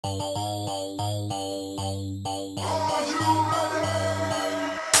What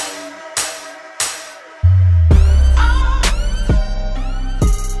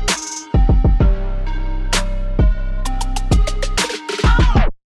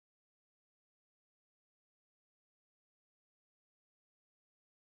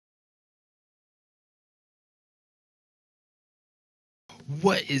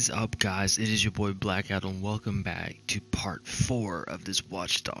is up, guys? It is your boy BLAKOUT, and welcome back to part 4 of this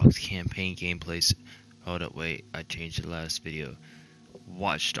Watch Dogs campaign gameplay. Hold up, wait, I changed the last video.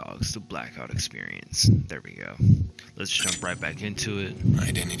 Watch Dogs, the BLAKOUT experience. There we go. Let's jump right back into it.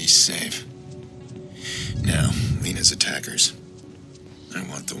 Identity safe. Now, Lena's attackers. I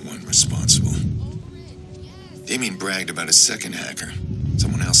want the one responsible. Damien bragged about a second hacker.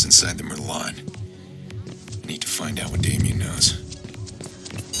 Someone else inside the Merlot. I need to find out what Damien knows.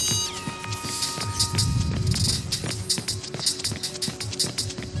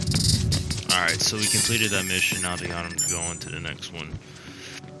 Alright, so we completed that mission. Now they got him to go on to the next one.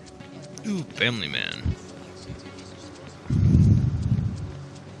 Ooh, family man.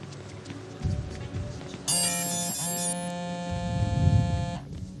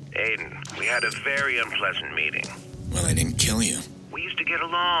 Aiden, we had a very unpleasant meeting. Well, I didn't kill you. We used to get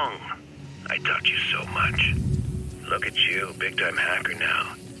along. I taught you so much. Look at you, big-time hacker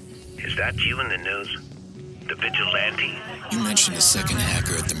now. Is that you in the news? The vigilante? You mentioned a second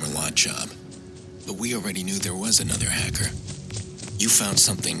hacker at the Merlot job. But we already knew there was another hacker. You found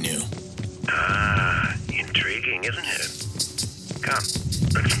something new. Ah, intriguing, isn't it? Come,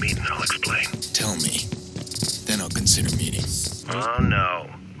 let's meet and I'll explain. Tell me. Then I'll consider meeting. Oh, no.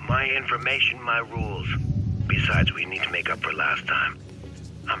 My information, my rules. Besides, we need to make up for last time.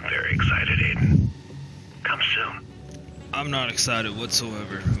 I'm very excited, Aiden. Come soon. I'm not excited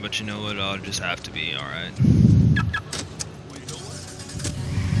whatsoever, but you know what? I'll just have to be, alright?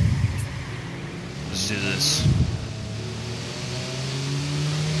 Let's do this.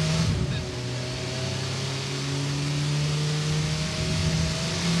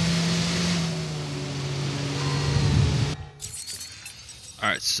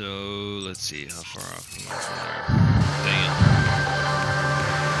 Alright, so let's see how far off am I from there. Dang it.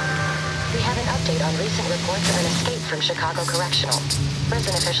 We have an update on recent reports of an escape from Chicago Correctional.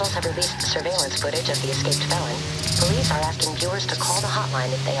 Prison officials have released surveillance footage of the escaped felon. Police are asking viewers to call the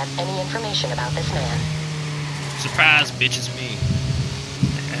hotline if they have any information about this man. Surprise, bitch, it's me.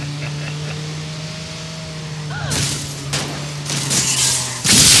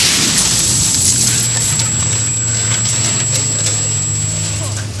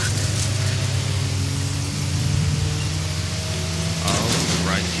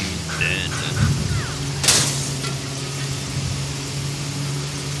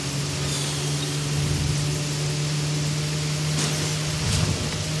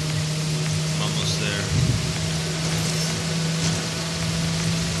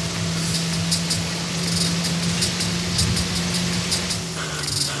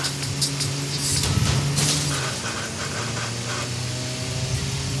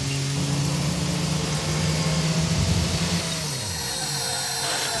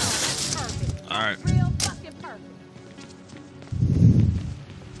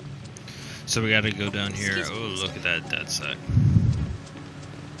 So we gotta go down here. Oh, look at that dead sack.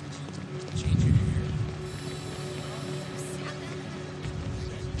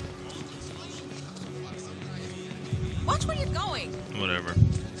 Watch where you're going. Whatever.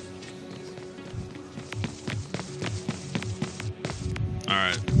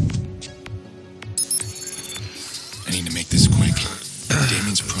 Alright. I need to make this quick.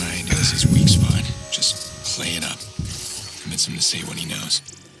 Damien's pride is his weak spot. Just play it up. Convince him to say what he knows.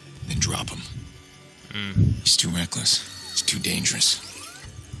 Then drop him. He's too reckless. He's too dangerous.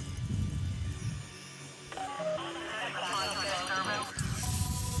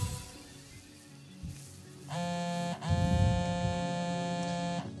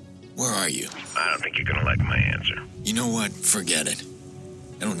 Where are you? I don't think you're gonna like my answer. You know what? Forget it.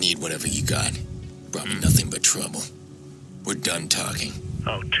 I don't need whatever you got. You brought me nothing but trouble. We're done talking.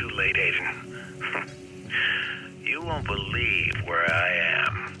 Oh, too late, Aiden. You won't believe where I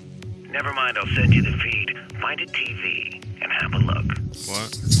am. Never mind, I'll send you the feed. Find a TV and have a look.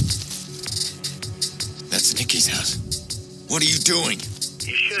 What? That's Nikki's house. What are you doing?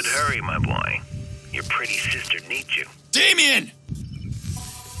 You should hurry, my boy. Your pretty sister needs you. Damien!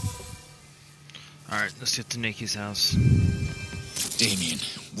 Alright, let's get to Nikki's house. Damien,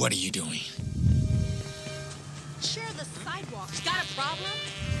 what are you doing? Share the sidewalk. Got a problem?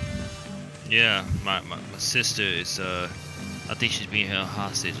 Yeah, my sister is, I think she's being held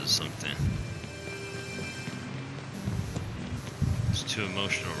hostage or something. Let's too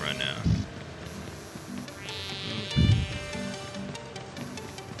emotional right now.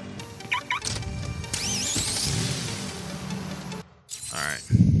 Alright.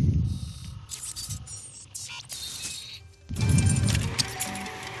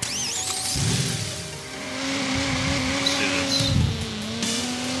 Let's do this.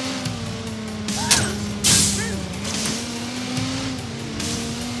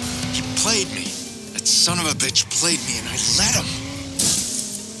 He played me. That son of a bitch played me and I let him.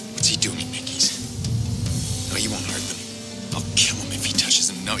 What's he doing at Nikki's? No, he won't hurt them. I'll kill him if he touches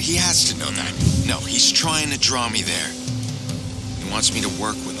them. No, he has to know that. No, he's trying to draw me there. He wants me to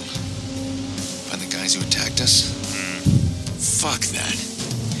work with him. Find the guys who attacked us? Fuck that.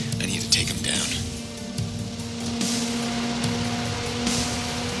 I need to take him down.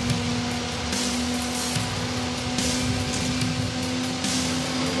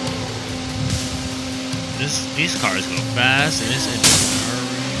 These cars go fast and it's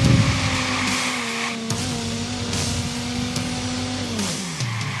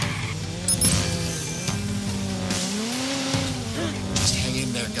Just hang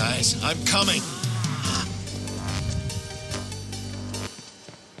in there, guys. I'm coming.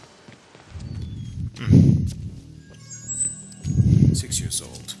 Mm. 6 years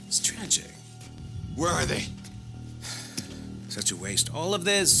old. It's tragic. Where are they? Such a waste. All of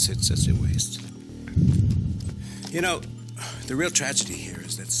this, it's such a waste. You know, the real tragedy here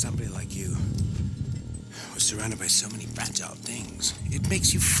is that somebody like you was surrounded by so many fragile things. It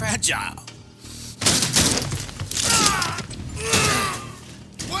makes you fragile.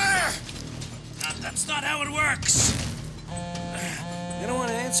 Where? That's not how it works. You don't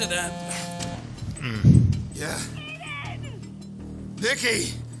want to answer that. Yeah.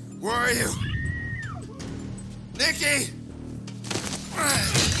 Nikki, where are you? Nikki!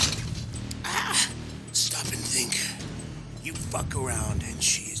 Stop and think. You fuck around and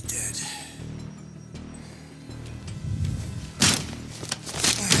she is dead.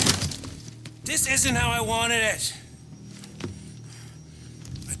 This isn't how I wanted it.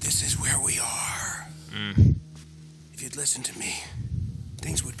 But this is where we are. If you'd listened to me,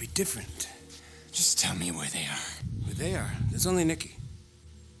 things would be different. Just tell me where they are. Where they are, there's only Nikki.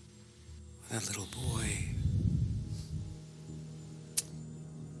 That little boy.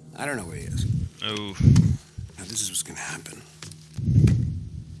 I don't know where he is. oh. Now, this is what's gonna happen.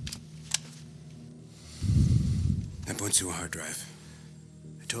 I point to a hard drive.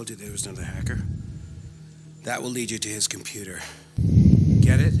 I told you there was another hacker. That will lead you to his computer.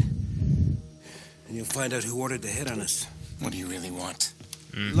 Get it? And you'll find out who ordered the hit on us. What do you really want?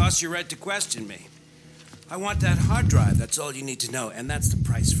 You lost your right to question me. I want that hard drive, that's all you need to know, and that's the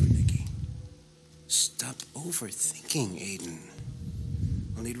price for Nikki. Stop overthinking, Aiden.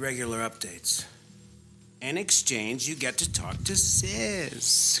 I'll need regular updates. In exchange, you get to talk to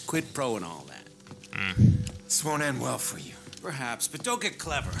Sis. Quid pro and all that. This won't end well for you. Perhaps, but don't get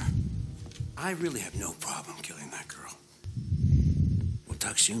clever. I really have no problem killing that girl. We'll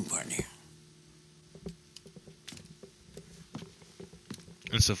talk soon, partner.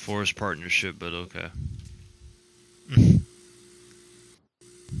 It's a forced partnership, but okay.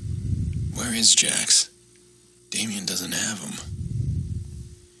 Where is Jax? Damien doesn't have him.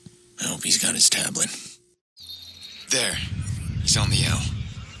 I hope he's got his tablet. There. He's on the L.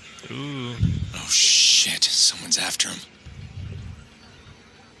 Ooh. Oh, shit. Someone's after him.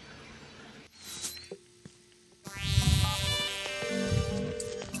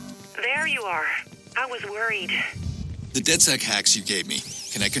 There you are. I was worried. The DedSec hacks you gave me.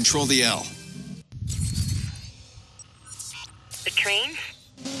 Can I control the L? The trains?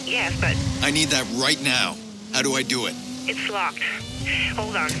 Yes, but I need that right now. How do I do it? it's locked.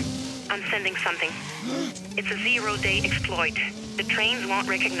 Hold on. I'm sending something. It's a 0-day exploit. The trains won't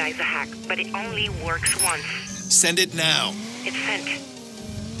recognize the hack, but it only works once. Send it now. It's sent.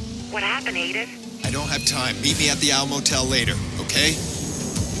 What happened, Aiden? I don't have time. Meet me at the Al Motel later, okay?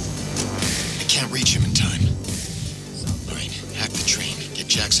 I can't reach him in time. All right, hack the train. Get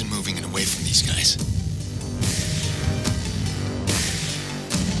Jackson moving and away from these guys.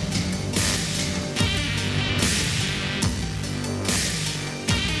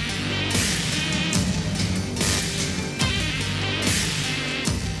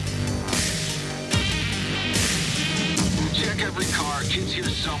 Check every car. Kid's here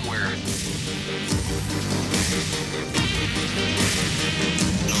somewhere. All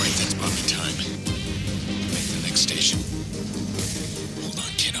right, that's bought me time. Make the next station. Hold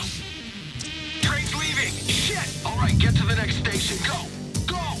on, kiddo. Train's leaving. Shit! All right, get to the next station. Go!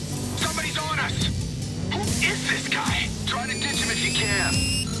 Go! Somebody's on us! Who is this guy? Try to ditch him if you can.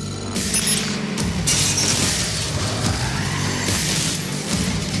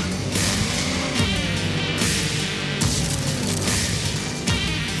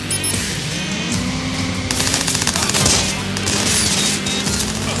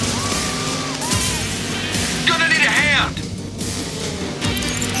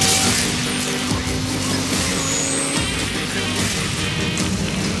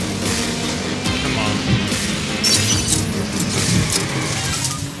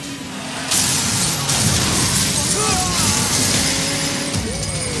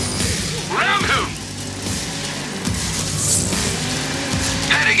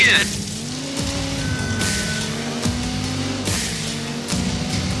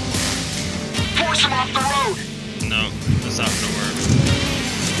 That's not gonna work.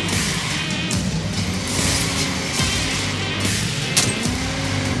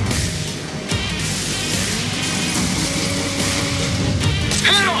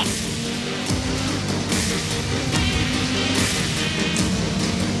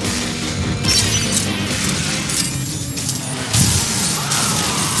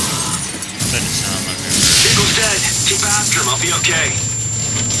 Eagle's dead. Keep after him. I'll be okay.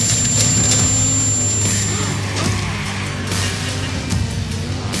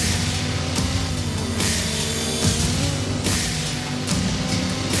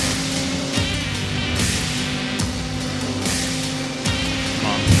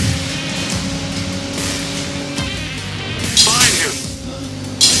 Find him.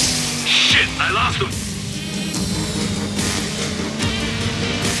 Shit, I lost him.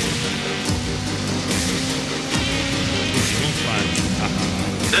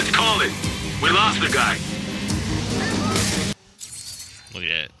 Let's call it. We lost the guy. Look at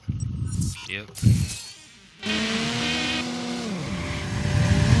that. Yep.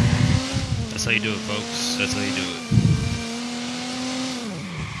 That's how you do it, folks. That's how you do it.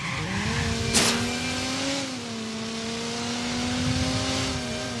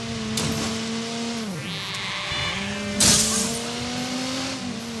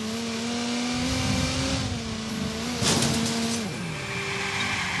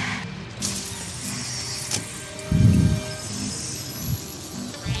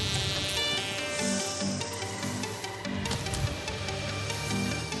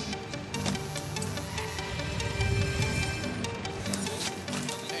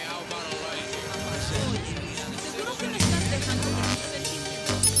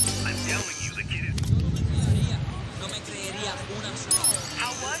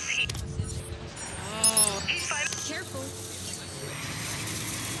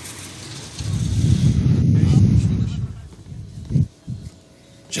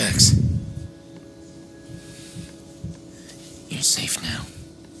 Jax. You're safe now.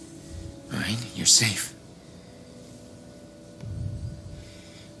 Alright? You're safe.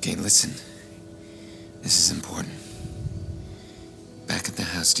 Okay, listen. This is important. Back at the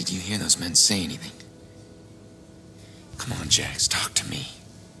house, did you hear those men say anything? Come on, Jax, talk to me.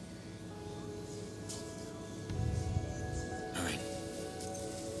 Alright.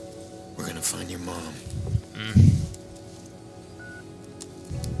 We're gonna find your mom.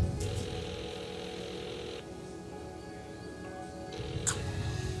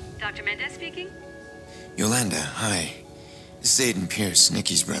 Dr. Mendez speaking? Yolanda, hi. This is Aiden Pearce,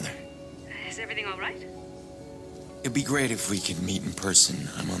 Nikki's brother. Is everything all right? It'd be great if we could meet in person.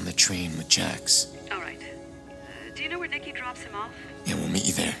 I'm on the train with Jax. All right. Do you know where Nikki drops him off? Yeah, we'll meet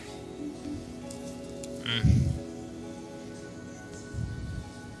you there.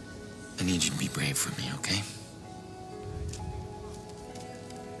 I need you to be brave for me, okay?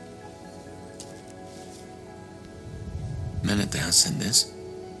 Men at the house said this.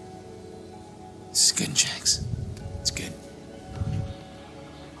 This is good, Jax. It's good.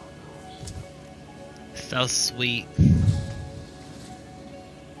 So sweet.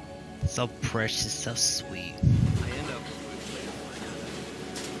 So precious, so sweet.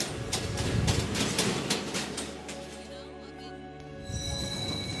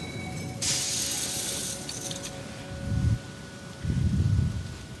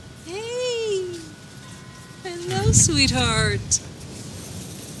 Hey! Hello, sweetheart.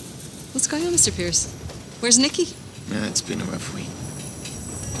 What's going on, Mr. Pearce? Where's Nikki? Nah, it's been a rough week.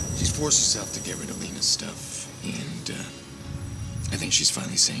 She's forced herself to get rid of Lena's stuff, and I think she's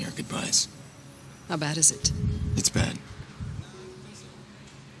finally saying her goodbyes. How bad is it? It's bad.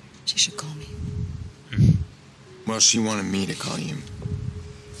 She should call me. Well, she wanted me to call you.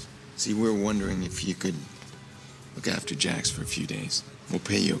 See, we're wondering if you could look after Jax for a few days. We'll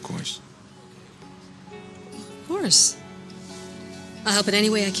pay you, of course. Of course. I'll help in any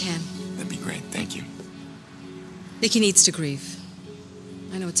way I can. That'd be great, thank you. Nikki needs to grieve.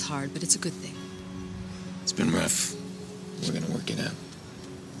 I know it's hard, but it's a good thing. It's been rough. We're gonna work it out.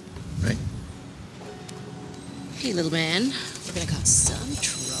 Right? Hey, little man. We're gonna cause some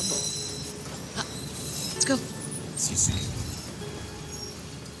trouble. Let's go. See you soon.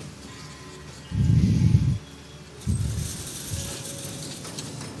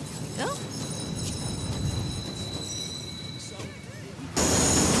 Go.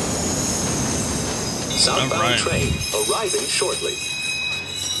 Southbound train arriving shortly.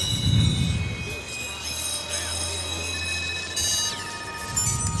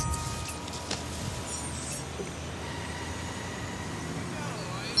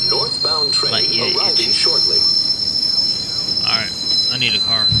 Northbound train arriving shortly. Alright, I need a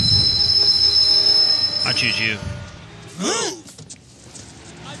car. I choose you.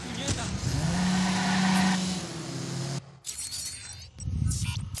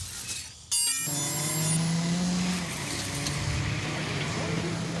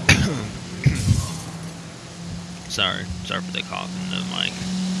 Sorry for the cough in the mic.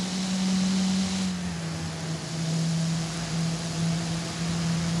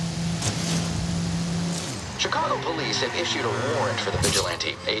 Chicago police have issued a warrant for the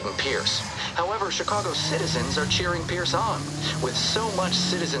vigilante, Aiden Pearce. However, Chicago citizens are cheering Pearce on. With so much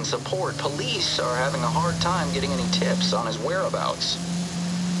citizen support, police are having a hard time getting any tips on his whereabouts.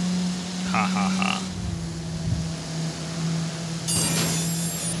 Ha ha ha.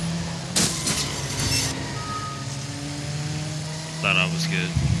 Thought I was good.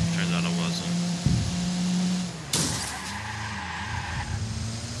 Turns out I wasn't.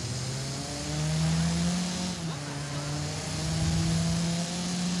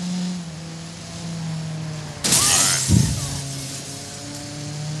 Alright.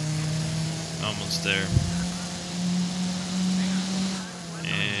 Almost there.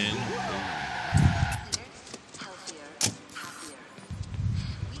 And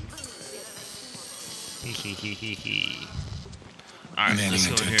hee. I'm Alright, let's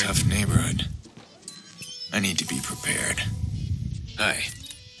heading go into a here. tough neighborhood. I need to be prepared. Hi.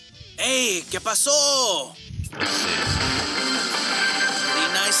 Hey, ¿qué pasó? Let's see.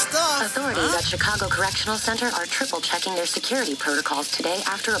 Pretty nice stuff. Authorities at Chicago Correctional Center are triple-checking their security protocols today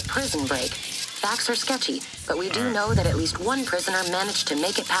after a prison break. Facts are sketchy, but we do know that at least one prisoner managed to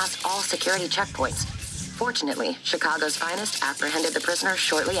make it past all security checkpoints. Fortunately, Chicago's finest apprehended the prisoner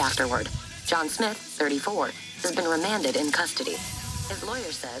shortly afterward. John Smith, 34, has been remanded in custody. His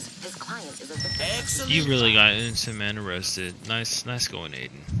lawyer says his client is a victim. Excellent. You really got an innocent man arrested. Nice going,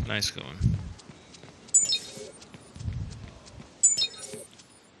 Aiden. Nice going.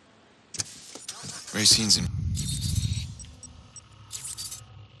 Racine's in.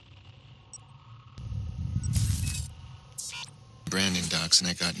 Brandon docks, and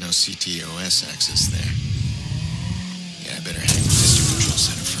I got no CTOS access there. Yeah, I better head to the district control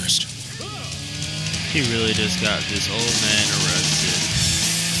center first. He really just got this old man arrested.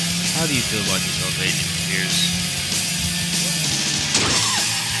 How do you feel about yourself, Aiden Pearce?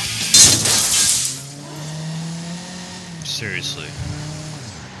 Seriously.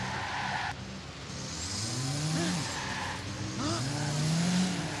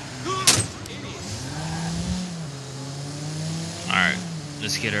 Alright,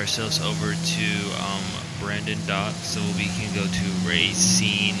 let's get ourselves over to Brandon Dock so we can go to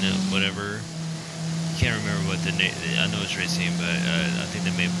Racine, whatever. Can't remember what the name. I know it's Racine, but I think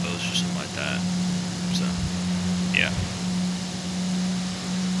they made boats or something like that. So, yeah.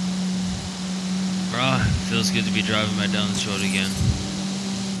 Feels good to be driving back down this road again.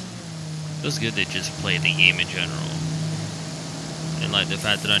 Feels good to just play the game in general. And like the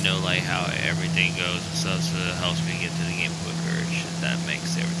fact that I know like how everything goes and stuff, so it helps me get to the game quicker. That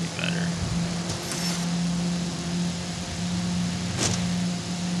makes everything better.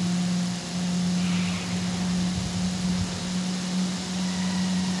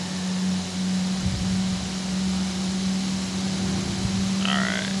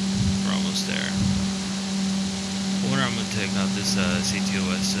 Alright, we're almost there. I wonder I'm gonna take out this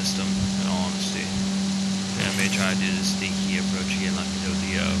CTOS system, in all honesty. And I may try to do the sneaky approach again like I did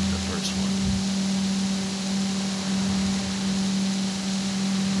the first one.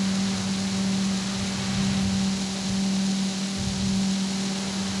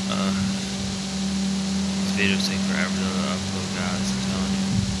 These videos take forever to upload, guys, I'm telling you.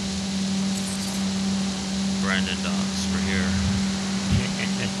 Brandon Docks, we're here.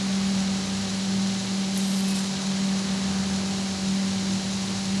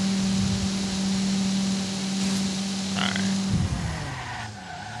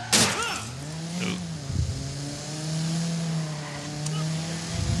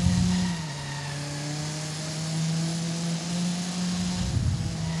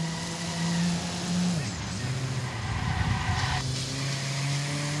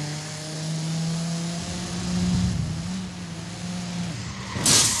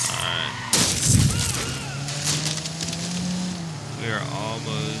 We are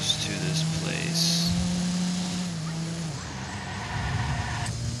almost to this place.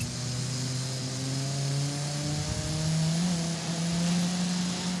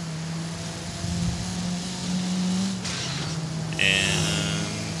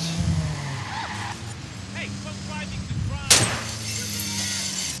 Hey, stop driving the crowd.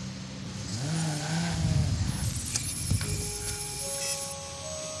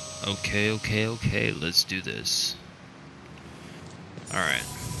 Okay, let's do this. Alright.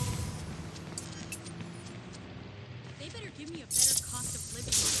 They better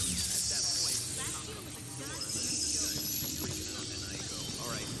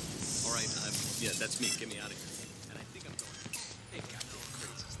Yeah, that's me. Get me out of here. And I think I'm going. Hey, I know I'm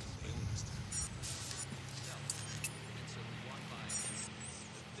crazy. I almost. And so we walk by.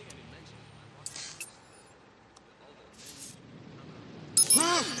 The thing I didn't mention is when I walked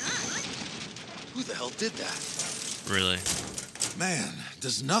by, Who the hell did that? Really? Man,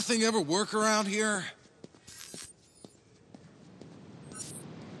 does nothing ever work around here?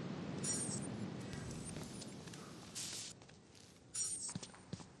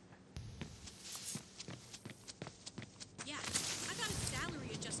 Yeah, I got a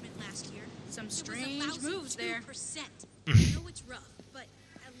salary adjustment last year. Some It was a strange lousy moves there. 2%. I know it's rough, but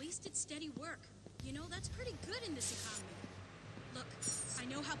at least it's steady work. You know, that's pretty good in this economy. Look, I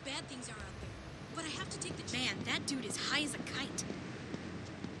know how bad things are out there, but I have to take the chance. Man, that dude is high as a kite.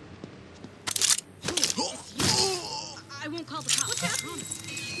 I won't call the cops. What's happening?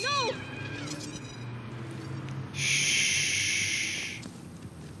 No! Shh.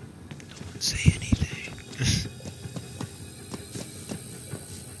 Don't say anything.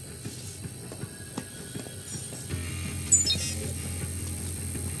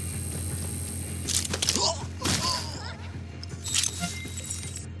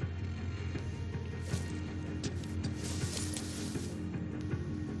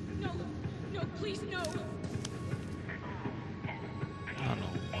 No! No, please, no! I don't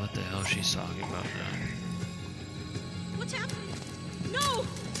know what the hell she's talking about now. What's happening? No!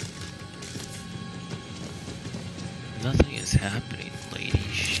 Nothing is happening, lady.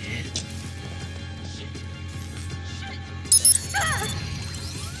 Shit. Ah!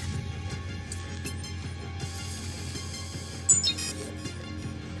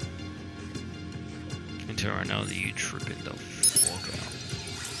 I can tell right now that you tripping the fuck out.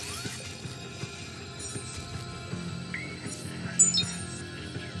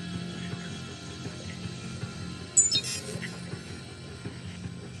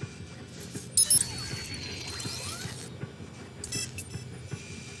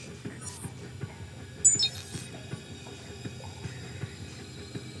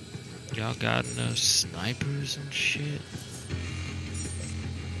 Y'all got no snipers and shit?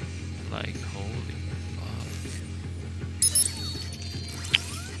 Like, holy fuck.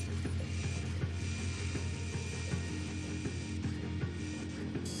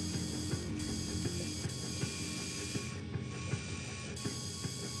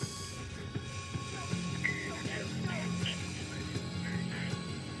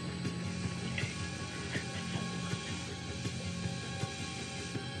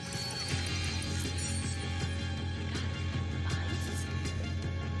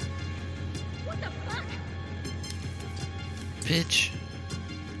 What the fuck? Bitch.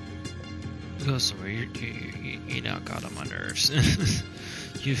 Go somewhere. You now got on my nerves.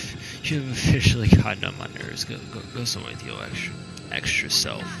 you've officially gotten on my nerves. Go somewhere with your extra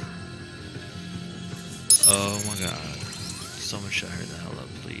self. Oh my god. Someone shut her the hell up,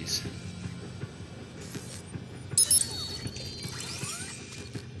 please.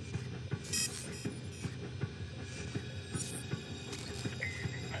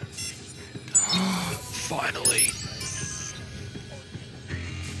 Finally.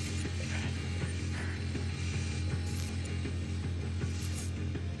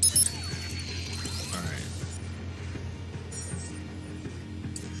 Alright.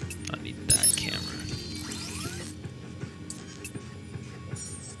 I need that camera.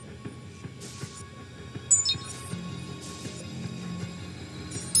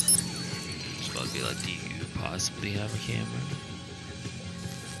 It's about to be like, do you possibly have a camera?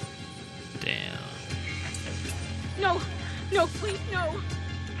 Damn. No! No, please, no!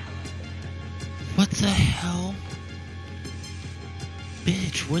 What the hell?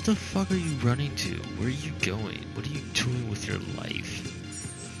 Bitch, where the fuck are you running to? Where are you going? What are you doing with your life?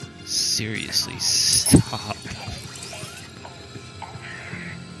 Seriously, stop.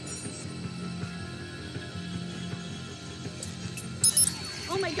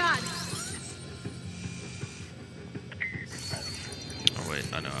 Oh my god! Oh wait,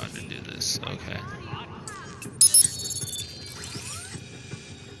 I know how to do this. Okay.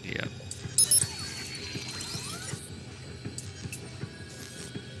 Yep.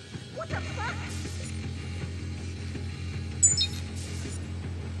 What the fuck?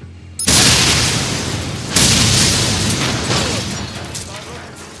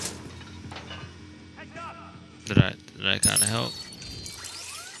 Did I kind of help?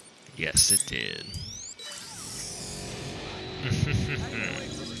 Yes, it did.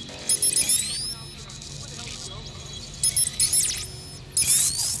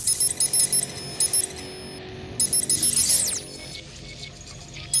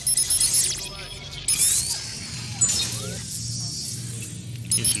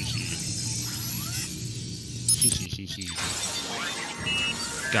 Nikki.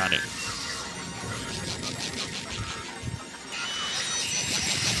 Got it.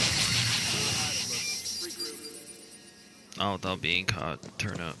 Oh, without being caught.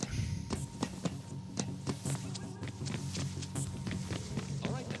 Turn up.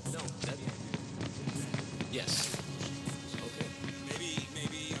 Alright then, no, that... Yes. Okay.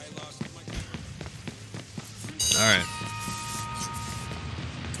 Maybe I lost my... Alright.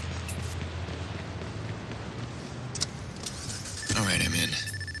 Alright, I'm in.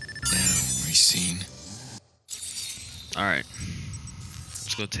 Now, re-scene. Alright.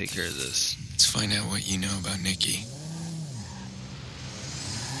 Let's go take care of this. Let's find out what you know about Nikki.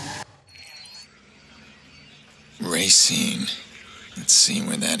 Racine. Let's see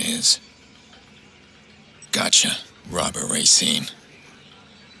where that is. Gotcha. Robert Racine.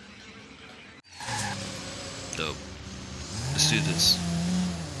 Dope. Let's do this.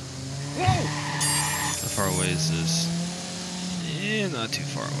 How far away is this? Yeah, not too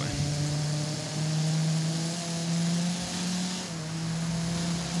far away.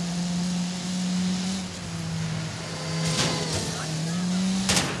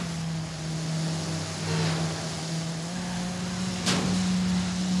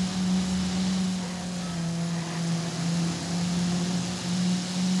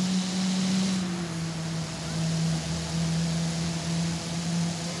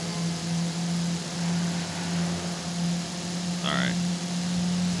 Alright.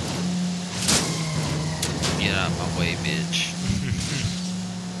 Get out of my way, bitch.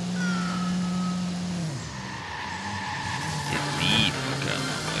 Get the fuck out of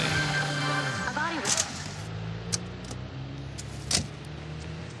my way. A body was...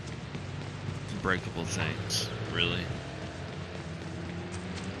 Breakable things, really.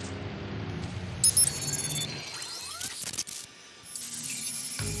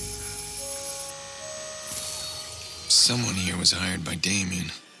 Someone here was hired by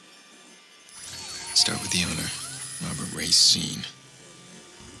Damien. Start with the owner, Robert Racine.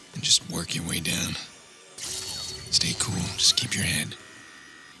 And just work your way down. Stay cool, just keep your head.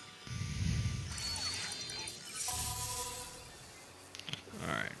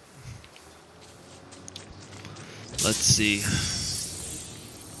 Alright. Let's see.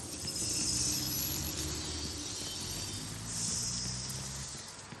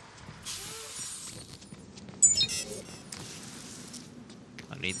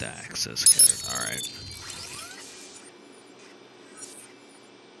 I need the access code. Alright.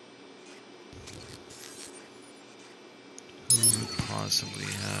 Who would possibly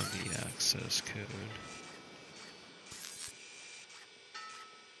have the access code?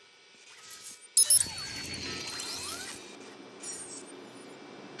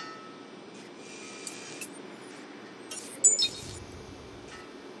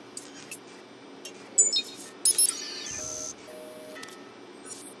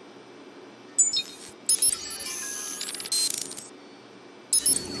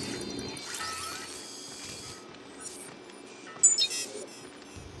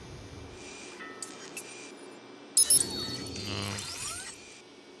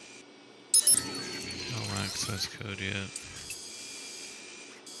 Access code yet.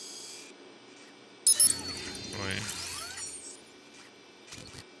 Wait.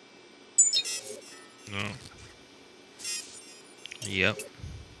 No. Yep.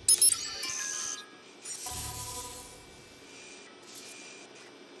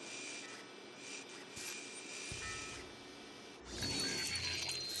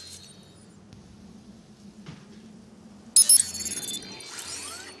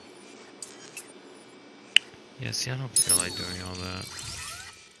 Yeah, see, I don't feel like doing all that.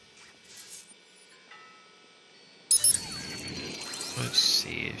 Let's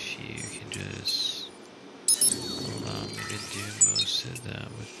see if you can just allow me to do most of that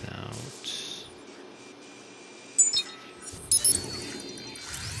without...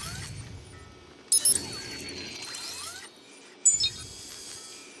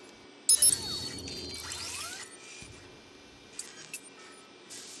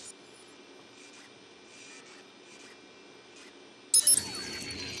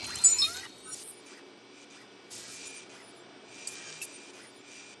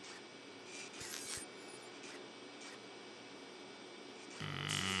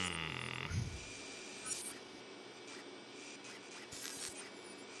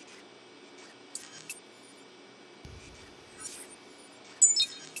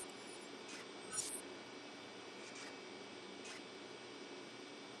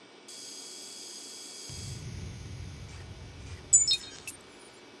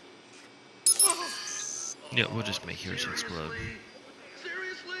 Yeah, we'll just make yours explode.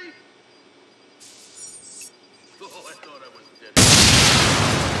 Seriously? Oh,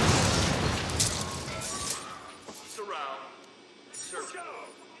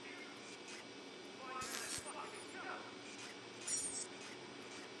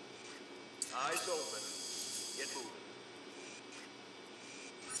 Eyes open. Get moving.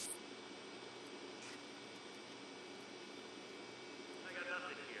 I got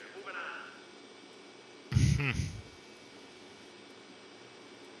nothing here. Moving on.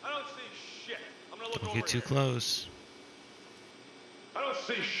 I don't see shit. I'm gonna look Don't over get too here. close. I don't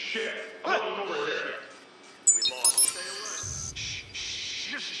see shit. I'm gonna look over here. We lost. Stay alert.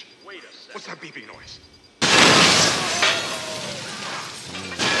 Shh. Wait a second. What's that beeping noise?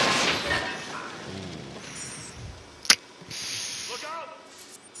 Look out!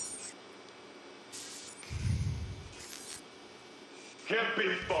 Can't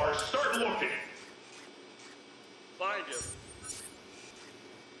be far. Start looking. Find him.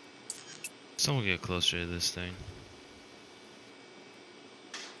 Someone get closer to this thing.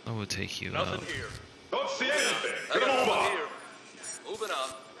 I will take you Nothing out. here. Don't see anything. I got Move on. here. Moving on.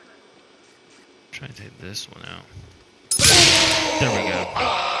 Try and take this one out. There we go.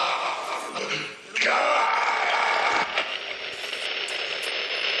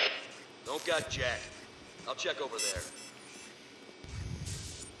 Don't got Jack. I'll check over there.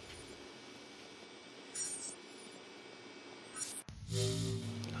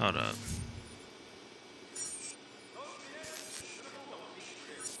 Hold up.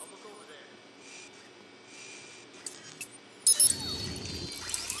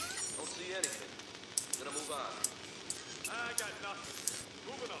 Don't see anything. Gonna move on. I got nothing.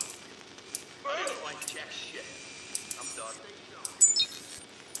 Moving on. I don't like Jack shit. I'm done.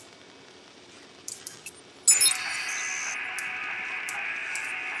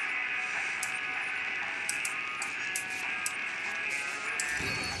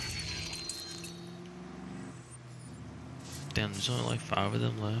 Damn, there's only like 5 of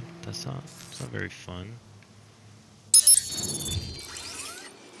them left. That's not very fun.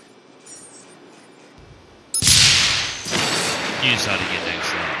 You decided to get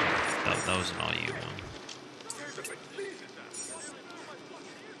next level. That was an all you one.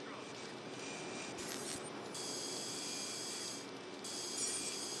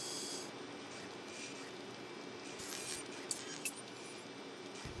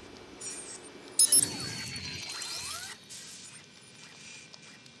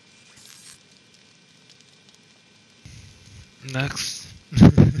 Next.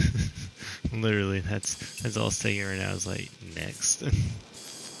 Literally, that's all it's taking right now is like next.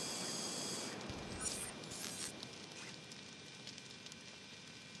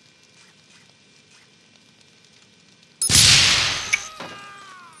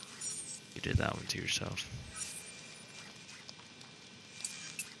 You did that one to yourself.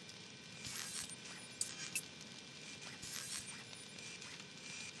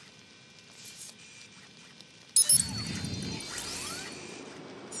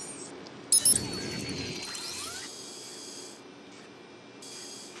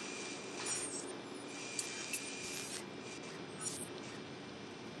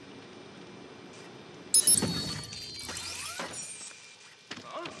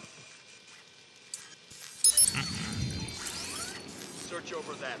 Search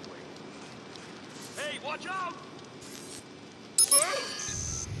over that way. Hey, watch out!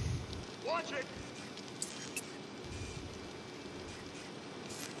 Watch it!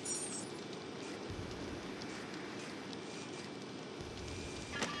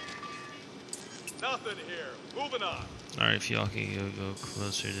 Nothing here. Moving on. Alright, if y'all can go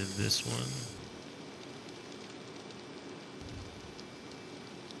closer to this one.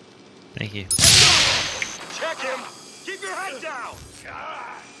 Thank you. Check him! Keep your head down!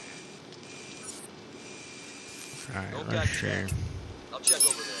 Alright, Don't let's got share. Jack. I'll check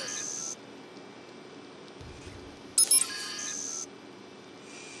over there.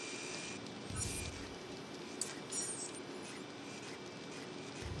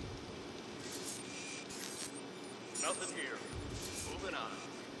 Nothing here. Moving on.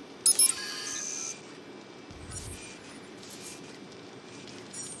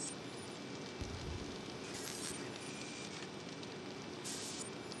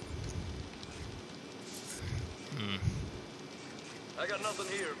 I got nothing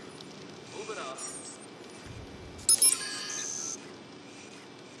here. Moving on. Don't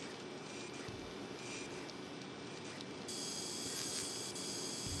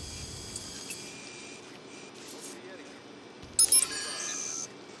see anything.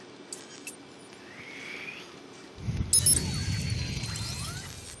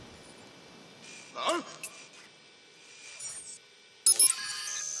 Huh?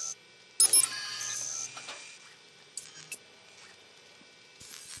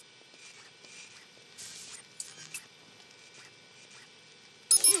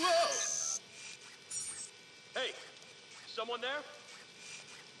 Whoa! Hey, someone there?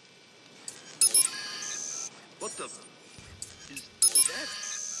 What the? Is that?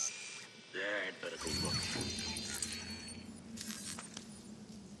 Yeah, I'd better go look.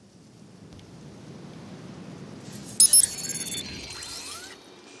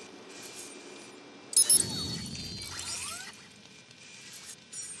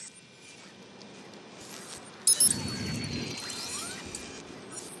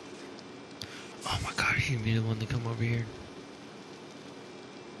 Oh my god, you be the one to come over here.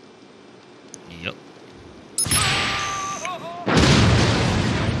 Yep.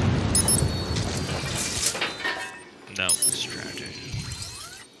 That was tragic.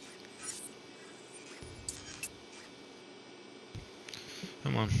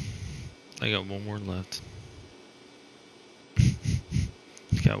 Come on. I got one more left.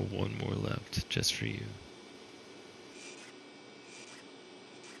 Got one more left, just for you.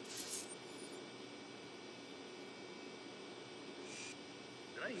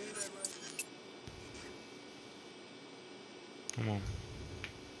 Did I hear that right? Come on.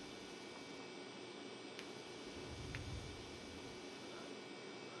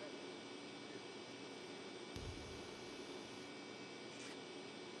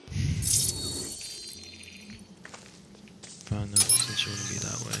 Oh no, since you're gonna be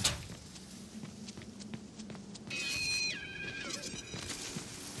that way.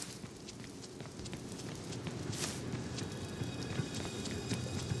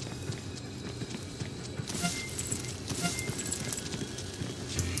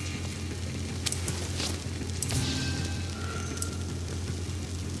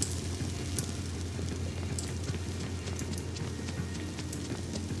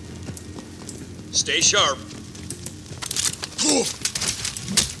 Stay sharp.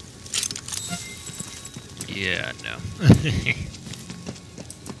 Yeah, no.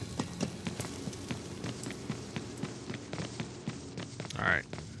 Alright.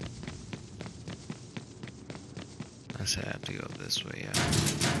 I say I have to go this way, yeah.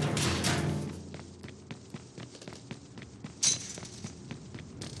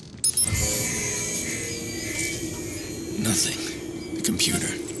 Nothing. The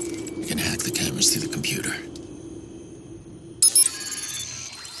computer. You can hack the cameras through the computer.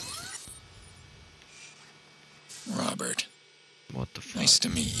 Robert. What the fuck? Nice to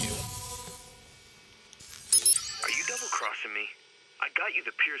meet you. Are you double-crossing me? I got you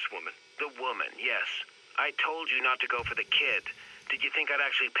the Pearce woman. The woman, yes. I told you not to go for the kid. Did you think I'd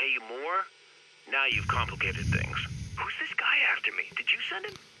actually pay you more? Now you've complicated things. Who's this guy after me? Did you send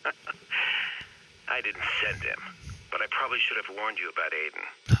him? I didn't send him, but I probably should have warned you about Aiden.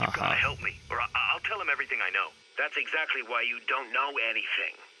 You gotta help me, or I'll tell him everything I know. That's exactly why you don't know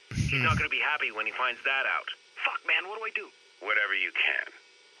anything. He's not gonna be happy when he finds that out. Fuck, man, what do I do? Whatever you can.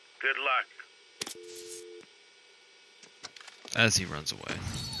 Good luck. As he runs away.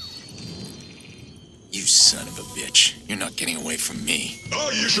 You son of a bitch. You're not getting away from me.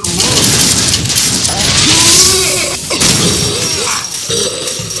 Oh, you should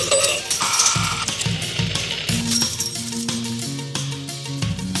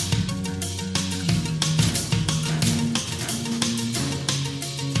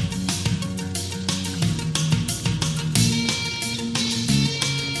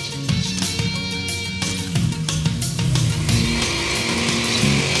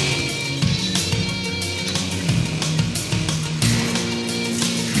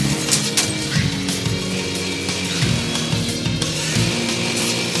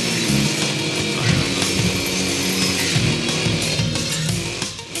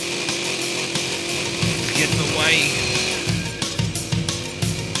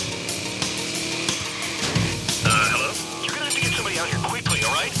Hello? You're gonna have to get somebody out here quickly,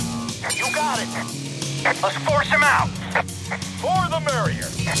 all right? You got it. Let's force him out. For the merrier.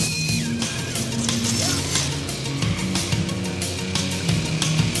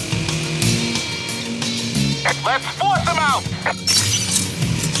 Let's force him out.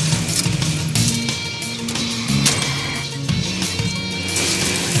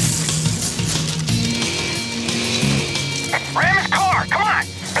 Ram his car, come on!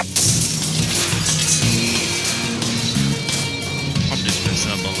 I'm just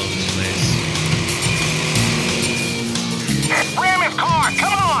messing up all over the place. Ram his car,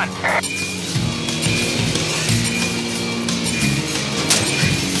 come on!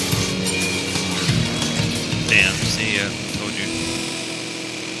 Damn, see ya. Told you.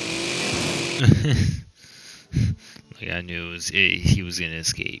 Like I knew he was gonna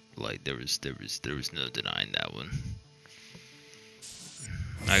escape. Like there was no denying that one.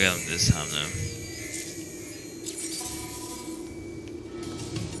 I got him this time though.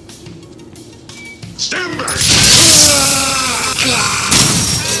 stand back!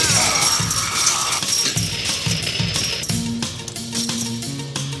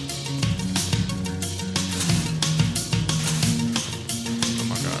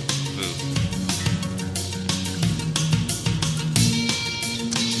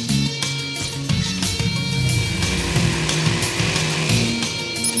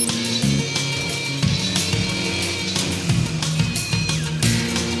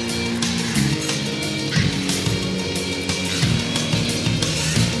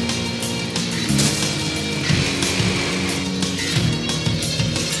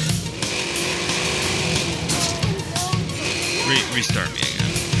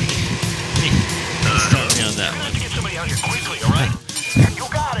 Stop me on that one. Get somebody out here quickly, all right? You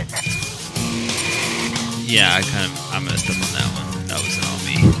got it. Yeah, I messed up on that one. That wasn't on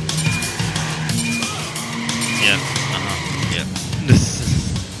me. Yep. Yep.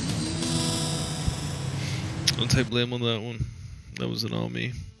 Don't take blame on that one. That wasn't on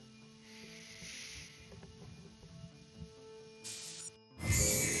me.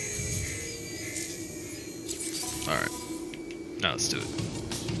 Alright. Now let's do it.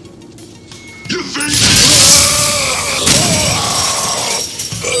 You think?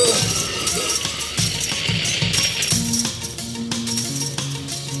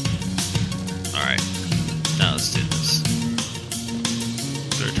 Alright. Now let's do this.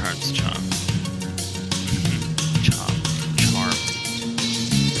 Third time's the charm. Charm.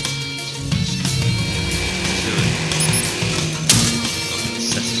 Let's do it. Open the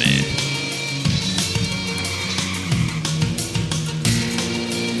sesame.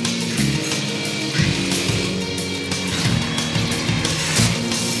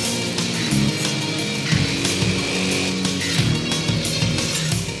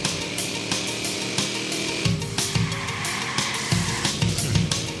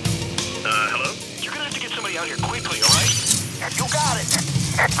 Out here quickly, all right? You got it.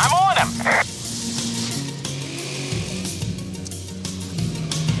 I'm on him.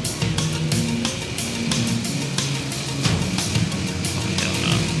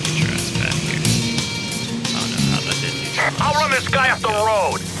 I'll run this guy off the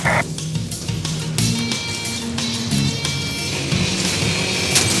road.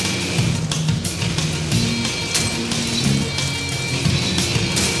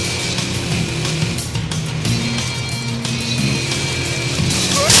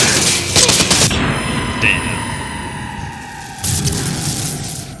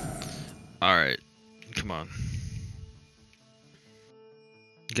 Alright, come on.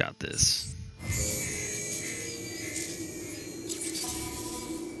 Got this.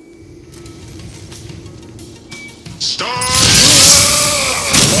 Stop!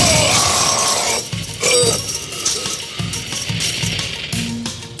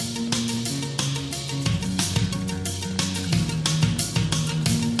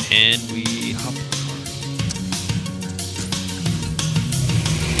 And we hop in the car.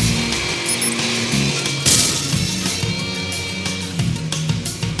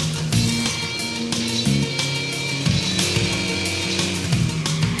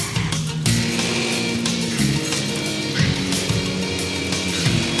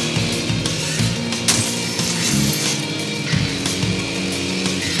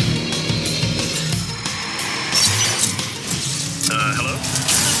 Hello?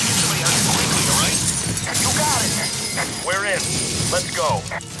 Get somebody out here quickly, all right? You got it. We're in. Let's go.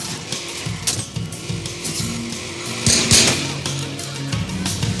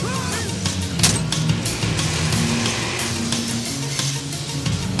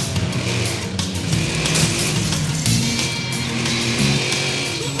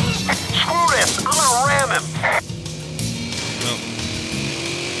 Screw this. I'm gonna ram him. Nope.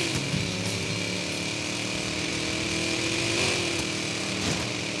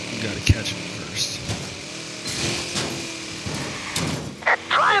 Gotta catch him first.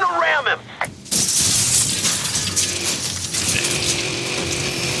 Trying to ram him.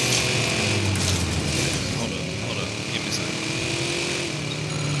 Hold up. Give me a second.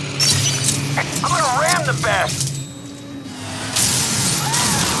 I'm gonna ram the best.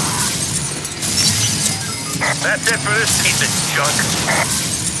 That's it for this piece of junk.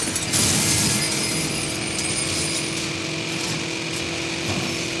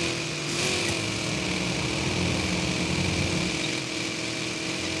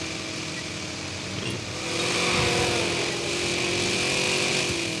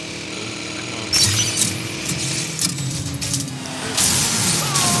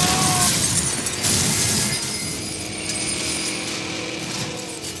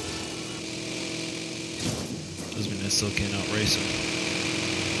 Doesn't mean I still can't outrace him.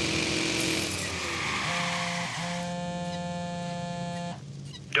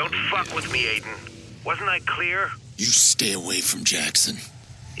 Don't fuck with me, Aiden. Wasn't I clear? You stay away from Jackson.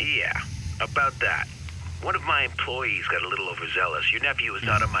 Yeah, about that. One of my employees got a little overzealous. Your nephew is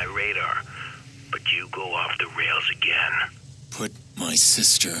not on my radar. But you go off the rails again. Put my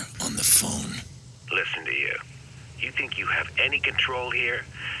sister on the phone. Listen to you. You think you have any control here?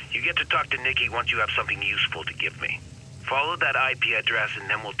 You get to talk to Nikki once you have something useful to give me. Follow that IP address and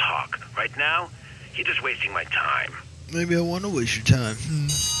then we'll talk. Right now, you're just wasting my time. Maybe I want to waste your time.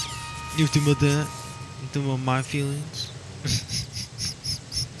 You think about that? You think about my feelings?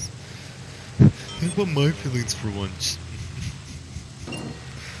 Think about my feelings for once.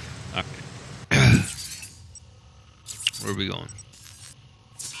 Alright. Where are we going?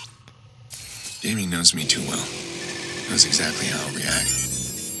 Damien knows me too well. Knows exactly how I'll react.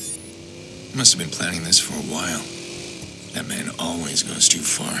 He must have been planning this for a while. That man always goes too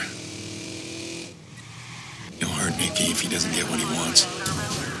far. He'll hurt Nicky if he doesn't get what he wants.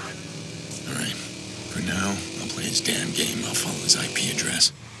 Alright, for now, I'll play his damn game. I'll follow his IP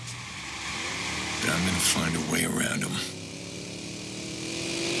address. But I'm gonna find a way around him.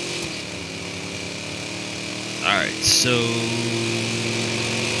 Alright, so...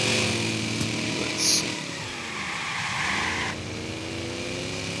 let's see.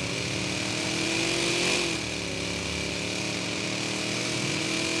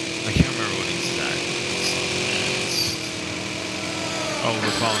 I can't remember what exactly this is. Oh,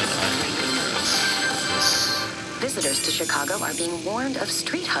 we're following the IP address. Visitors to Chicago are being warned of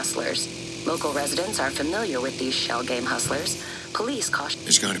street hustlers. Local residents are familiar with these shell game hustlers. Police caution.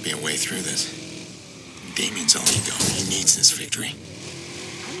 There's gotta be a way through this. Damien's all ego. He needs this victory.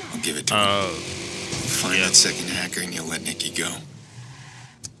 I'll give it to him. Find that second hacker and you'll let Nicky go.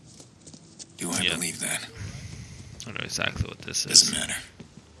 Do I believe that? I know exactly what this is. Doesn't matter.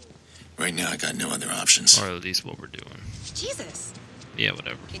 Right now I got no other options. Or at least what we're doing. Jesus. Yeah,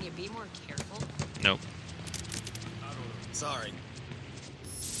 whatever. Can you be more careful? Nope. Sorry.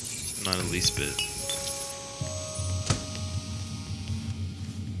 Not the least bit.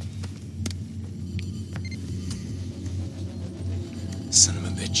 Son of a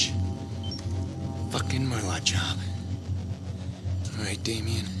bitch. Fucking Marla job. Alright,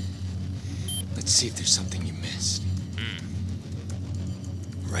 Damien. Let's see if there's something you missed.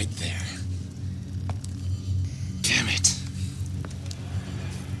 Right there. Damn it.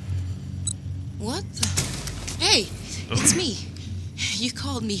 What the? Hey, it's me. You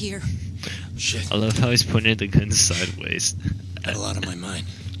called me here. Shit. I love how he's pointing the gun sideways. Got a lot on my mind.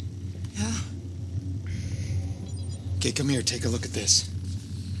 Yeah? Okay, come here, take a look at this.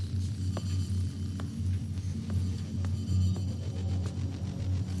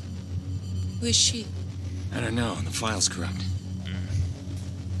 Who is she? I don't know, the file's corrupt. Do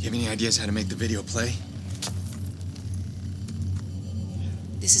you have any ideas how to make the video play?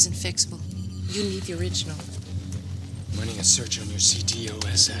 This isn't fixable. You need the original. I'm running a search on your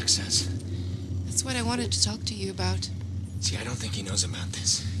CTOS access. That's what I wanted to talk to you about. See, I don't think he knows about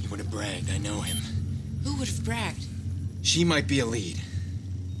this. He would have bragged, I know him. Who would have bragged? She might be a lead.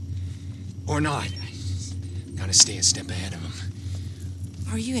 Or not. Gotta stay a step ahead of him.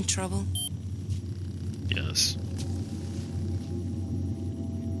 Are you in trouble? Yes.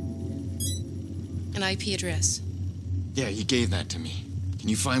 An IP address. Yeah, he gave that to me. Can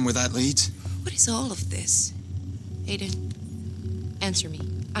you find where that leads? What is all of this? Aiden, answer me.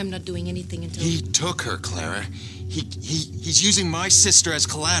 I'm not doing anything until... He took her, Clara. He's using my sister as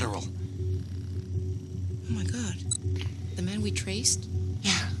collateral. Oh my god. The man we traced?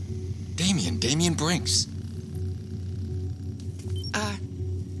 Yeah. Damien Brinks.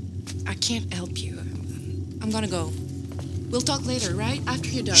 I can't help you. I'm gonna go. We'll talk later, right? After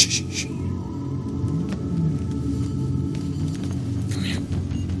you're done. Shh. Come here.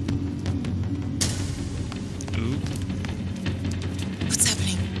 Ooh. What's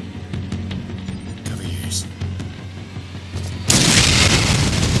happening? Cover your ears.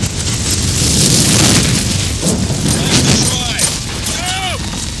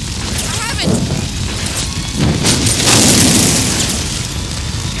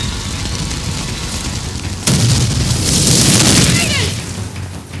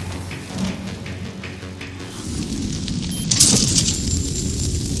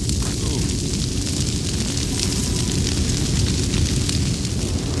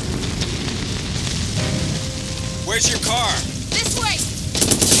 Where's your car? This way!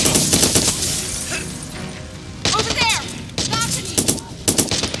 Over there! Balcony!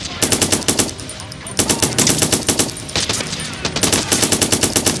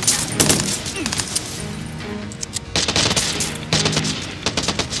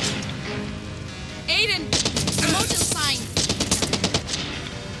 Aiden! The motel sign!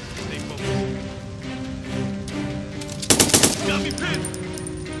 Got me pinned!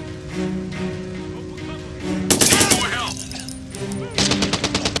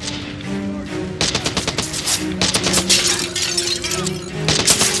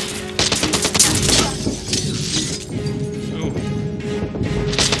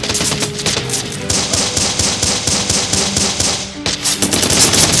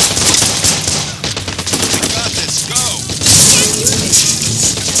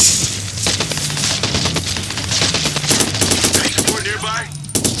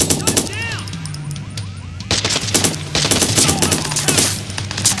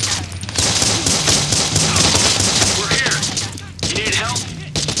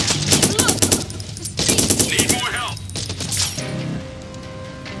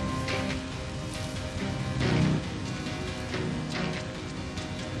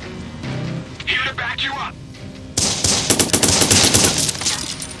 pick you up.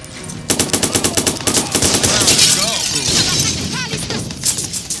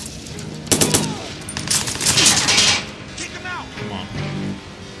 Come on.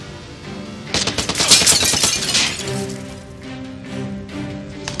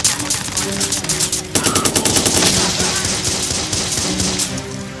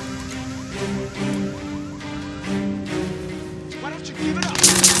 Why don't you give it up?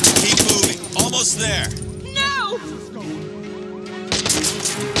 Keep moving. Almost there. No!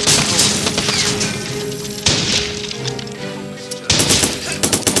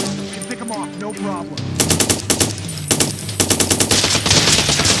 You can pick them off, no problem.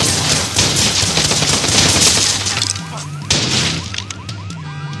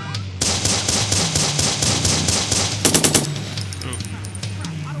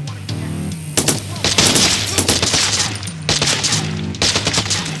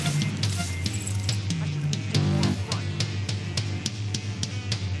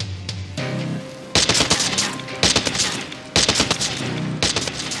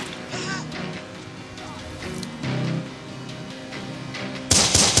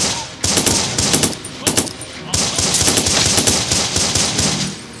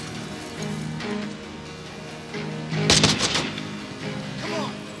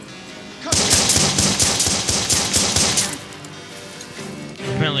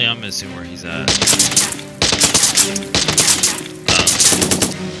 Apparently I'm missing where he's at.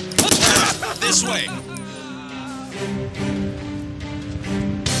 This way.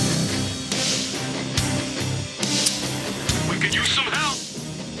 We could use some help.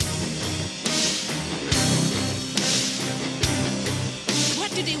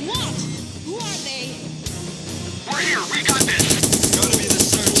 What do they want? Who are they? We're here. We got this. Gotta be the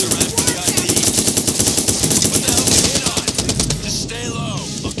searcher and the ID. What the hell we hit on? Just stay low.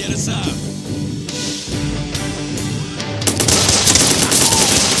 I'll get us out.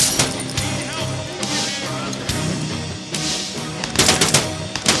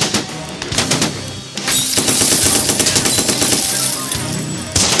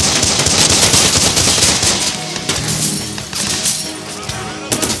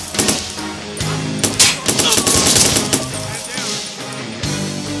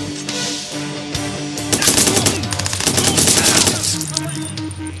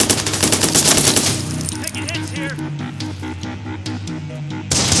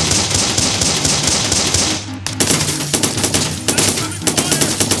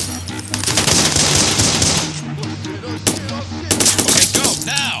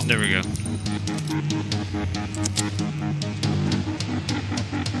 There we go.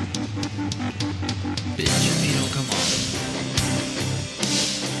 Bitch, Vito, come on.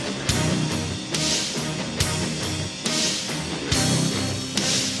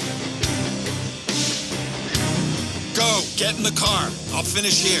 Go, get in the car. I'll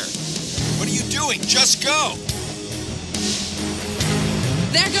finish here. What are you doing? Just go.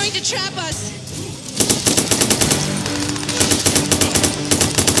 They're going to trap us.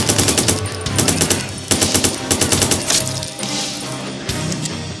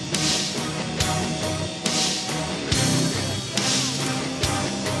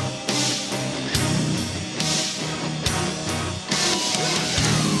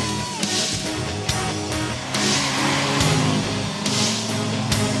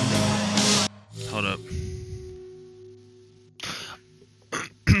 Hold up.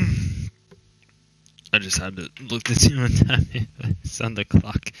 I just had to look to see what time it's on the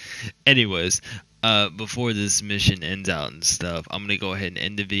clock. Anyways, before this mission ends out and stuff, I'm gonna go ahead and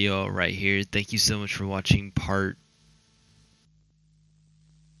end the video right here. Thank you so much for watching part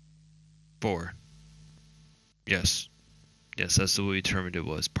 4. Yes, that's the way we determined it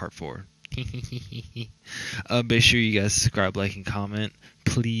was, part 4. Make sure you guys subscribe, like, and comment,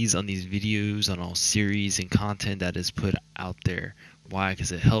 please, on these videos, on all series and content that is put out there. Why?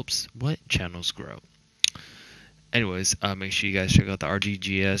 Because it helps what channels grow. Anyways, make sure you guys check out the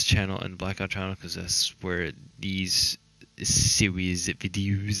RGGS channel and Blackout channel, because that's where these series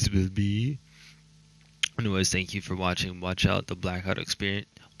videos will be. Anyways, thank you for watching. Watch out, the Blackout experience.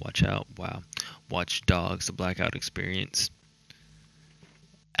 Watch out, wow. Watch Dogs, the Blackout experience.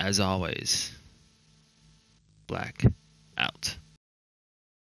 As always, Black.